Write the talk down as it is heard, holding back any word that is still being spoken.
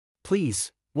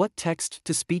Please, what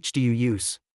text-to-speech do you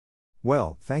use?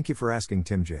 Well, thank you for asking,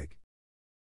 Tim Jake.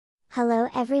 Hello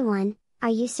everyone, are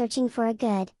you searching for a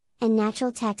good and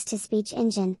natural text-to-speech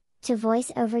engine to voice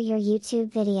over your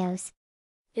YouTube videos?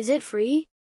 Is it free?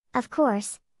 Of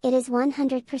course, it is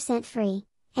 100% free,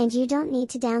 and you don't need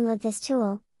to download this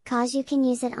tool, cause you can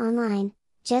use it online.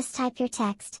 Just type your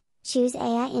text, choose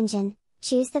AI engine,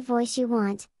 choose the voice you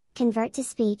want, convert to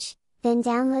speech, then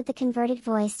download the converted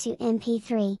voice to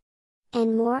MP3.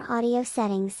 And more audio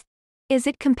settings. Is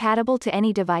it compatible to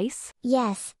any device?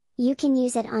 Yes, you can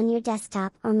use it on your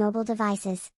desktop or mobile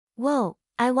devices. Whoa,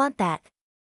 I want that.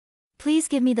 Please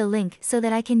give me the link so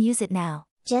that I can use it now.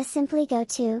 Just simply go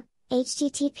to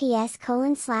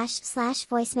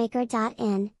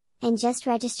https://voicemaker.in, and just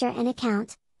register an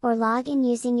account, or log in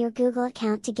using your Google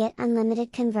account to get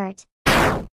unlimited convert.